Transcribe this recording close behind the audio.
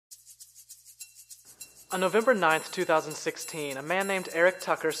On November 9th, 2016, a man named Eric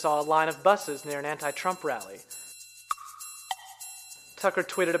Tucker saw a line of buses near an anti-Trump rally. Tucker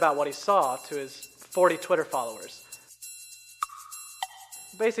tweeted about what he saw to his 40 Twitter followers.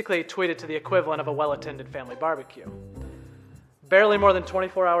 Basically, tweeted to the equivalent of a well-attended family barbecue. Barely more than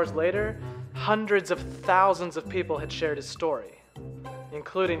 24 hours later, hundreds of thousands of people had shared his story,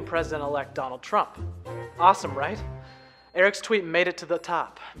 including President-elect Donald Trump. Awesome, right? Eric's tweet made it to the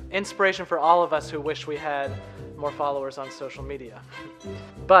top. Inspiration for all of us who wish we had more followers on social media.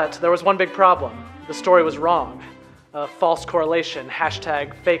 But there was one big problem. The story was wrong. A false correlation,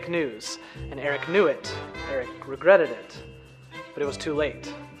 hashtag fake news. And Eric knew it. Eric regretted it. But it was too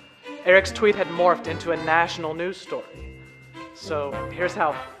late. Eric's tweet had morphed into a national news story. So here's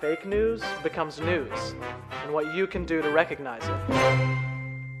how fake news becomes news, and what you can do to recognize it.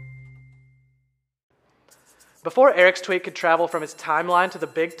 Before Eric's tweet could travel from his timeline to the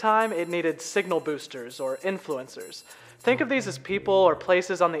big time, it needed signal boosters or influencers. Think of these as people or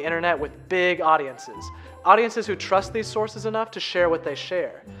places on the internet with big audiences. Audiences who trust these sources enough to share what they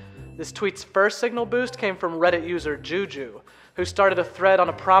share. This tweet's first signal boost came from Reddit user Juju, who started a thread on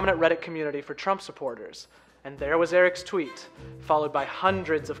a prominent Reddit community for Trump supporters. And there was Eric's tweet, followed by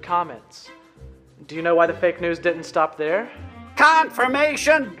hundreds of comments. Do you know why the fake news didn't stop there?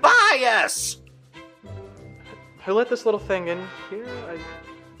 Confirmation bias! Who let this little thing in here?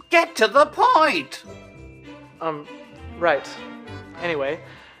 Get to the point! Right. Anyway,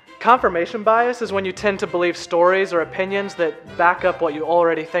 confirmation bias is when you tend to believe stories or opinions that back up what you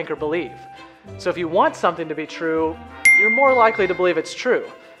already think or believe. So if you want something to be true, you're more likely to believe it's true.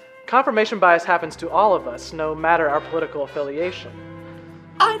 Confirmation bias happens to all of us, no matter our political affiliation.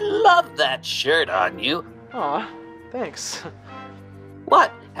 I love that shirt on you. Aw, thanks.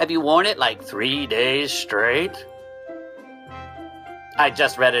 What, have you worn it like 3 days straight? I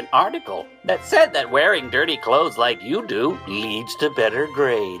just read an article that said that wearing dirty clothes like you do leads to better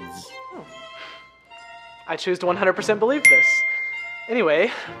grades. I choose to 100% believe this.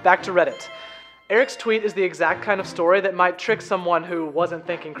 Anyway, back to Reddit. Eric's tweet is the exact kind of story that might trick someone who wasn't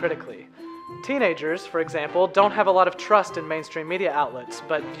thinking critically. Teenagers, for example, don't have a lot of trust in mainstream media outlets,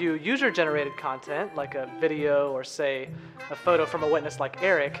 but view user-generated content, like a video or, say, a photo from a witness like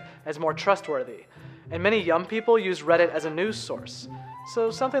Eric, as more trustworthy. And many young people use Reddit as a news source,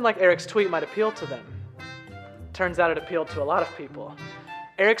 so something like Eric's tweet might appeal to them. Turns out it appealed to a lot of people.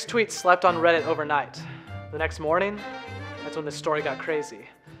 Eric's tweet slept on Reddit overnight. The next morning, that's when this story got crazy.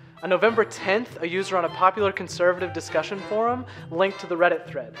 On November 10th, a user on a popular conservative discussion forum linked to the Reddit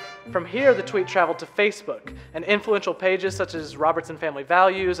thread. From here, the tweet traveled to Facebook, and influential pages such as Robertson Family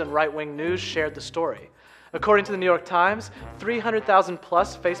Values and Right Wing News shared the story. According to the New York Times, 300,000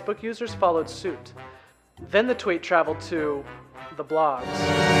 plus Facebook users followed suit. Then the tweet traveled to the blogs.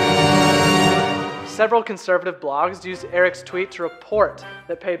 Several conservative blogs used Eric's tweet to report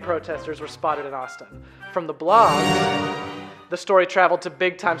that paid protesters were spotted in Austin. From the blogs, the story traveled to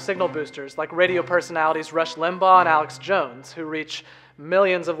big-time signal boosters like radio personalities Rush Limbaugh and Alex Jones, who reach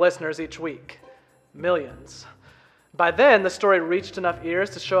millions of listeners each week. Millions. By then, the story reached enough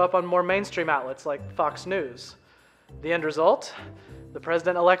ears to show up on more mainstream outlets like Fox News. The end result? The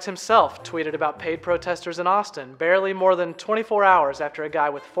president-elect himself tweeted about paid protesters in Austin barely more than 24 hours after a guy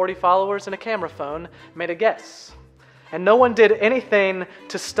with 40 followers and a camera phone made a guess. And no one did anything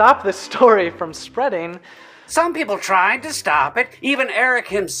to stop this story from spreading. Some people tried to stop it, even Eric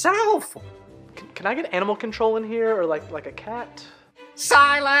himself. Can I get animal control in here, or like a cat?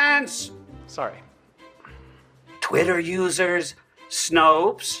 Silence! Sorry. Twitter users,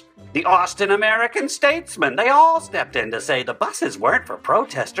 Snopes, the Austin American-Statesman, they all stepped in to say the buses weren't for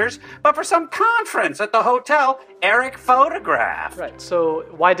protesters, but for some conference at the hotel Eric photographed. Right, so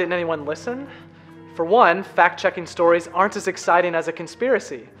why didn't anyone listen? For one, fact-checking stories aren't as exciting as a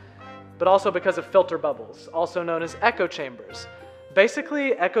conspiracy, but also because of filter bubbles, also known as echo chambers.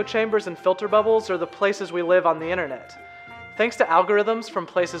 Basically, echo chambers and filter bubbles are the places we live on the internet. Thanks to algorithms from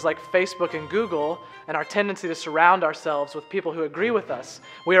places like Facebook and Google, and our tendency to surround ourselves with people who agree with us,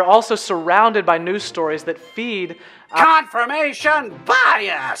 we are also surrounded by news stories that feed confirmation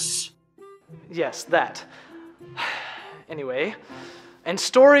bias! Yes, that. Anyway, and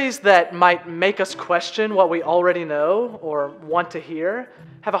stories that might make us question what we already know or want to hear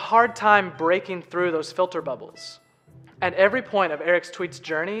have a hard time breaking through those filter bubbles. At every point of Eric's tweet's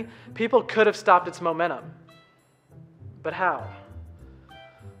journey, people could have stopped its momentum. But how?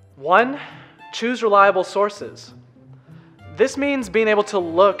 1, choose reliable sources. This means being able to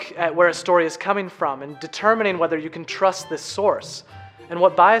look at where a story is coming from and determining whether you can trust this source and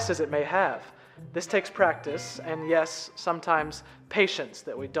what biases it may have. This takes practice, and yes, sometimes patience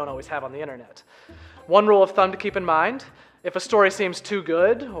that we don't always have on the internet. One rule of thumb to keep in mind: if a story seems too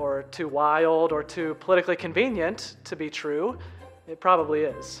good, or too wild, or too politically convenient to be true, it probably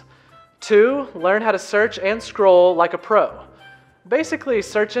is. 2, learn how to search and scroll like a pro. Basically,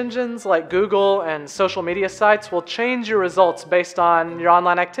 search engines like Google and social media sites will change your results based on your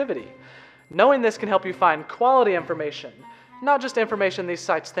online activity. Knowing this can help you find quality information, not just information these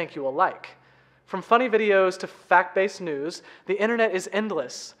sites think you will like. From funny videos to fact-based news, the internet is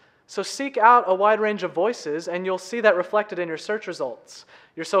endless. So seek out a wide range of voices, and you'll see that reflected in your search results,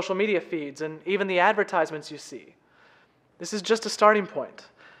 your social media feeds, and even the advertisements you see. This is just a starting point.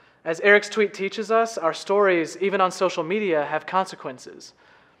 As Eric's tweet teaches us, our stories, even on social media, have consequences.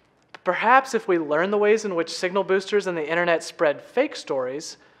 Perhaps if we learn the ways in which signal boosters and the internet spread fake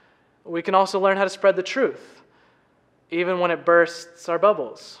stories, we can also learn how to spread the truth, even when it bursts our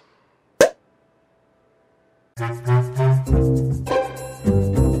bubbles.